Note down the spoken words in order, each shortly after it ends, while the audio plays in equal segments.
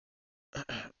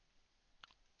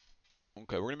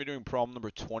Okay, we're gonna be doing problem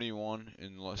number 21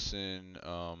 in lesson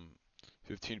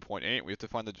 15.8. We have to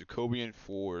find the Jacobian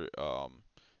for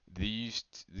these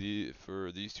two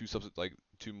like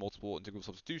two multiple integral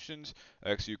substitutions.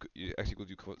 X equals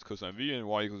u cosine v and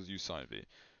y equals u sine v.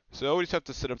 So we just have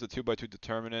to set up the 2 by 2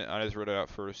 determinant. I just wrote it out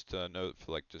first, note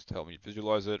for like just to help me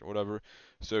visualize it or whatever.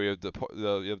 So you have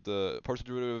the partial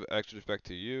derivative of x with respect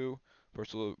to u,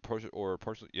 partial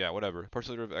yeah, whatever,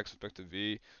 partial derivative of x with respect to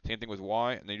v. Same thing with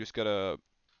y, and then you just gotta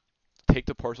take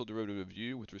the partial derivative of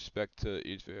u with respect to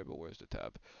each variable. Where's the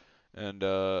tab? And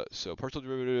so partial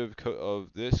derivative of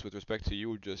this with respect to u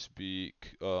would just be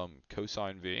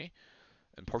cosine v,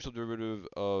 and partial derivative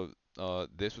of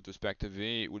this with respect to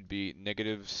v would be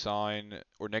negative sine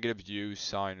or negative u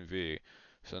sine v.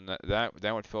 So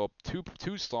that would fill up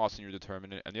two slots in your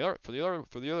determinant, and the other for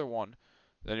the other one,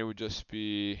 then it would just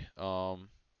be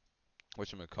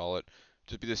what you gonna call it,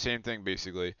 just be the same thing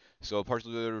basically. So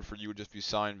partial derivative for u would just be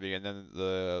sine v, and then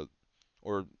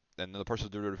or the partial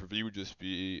derivative for v would just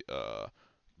be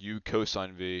u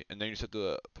cosine v, and then you just have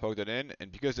to plug that in,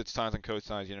 and because it's sines and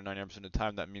cosines, 99% of the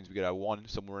time, that means we get a 1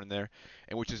 somewhere in there,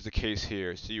 and which is the case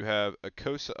here. So you have a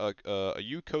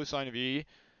u cosine v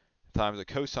times a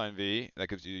cosine v, that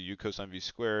gives you u cosine v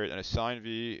squared, and a sine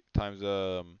v times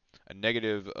a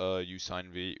negative u sine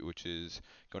v, which is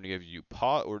going to give you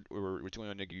which is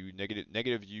going to give you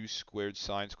negative u squared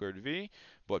sine squared v,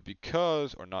 but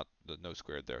because, or not, the no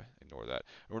squared there, ignore that,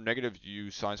 or negative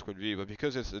u sine squared v, but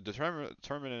because it's a determinant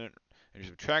and you're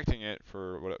subtracting it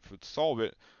to solve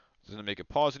it, it's going to make it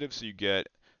positive, so you get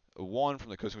a 1 from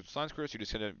the cosine sine squared, so you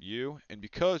just get u, and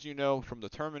because you know from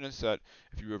determinants that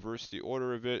if you reverse the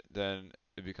order of it, then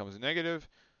it becomes negative.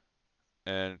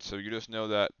 And so you just know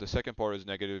that the second part is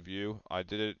negative u. I just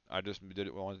did it,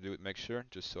 I wanted to do it, make sure,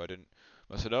 just so I didn't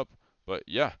mess it up. But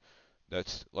yeah,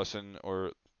 that's lesson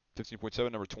or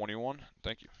 15.7, number 21.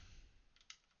 Thank you.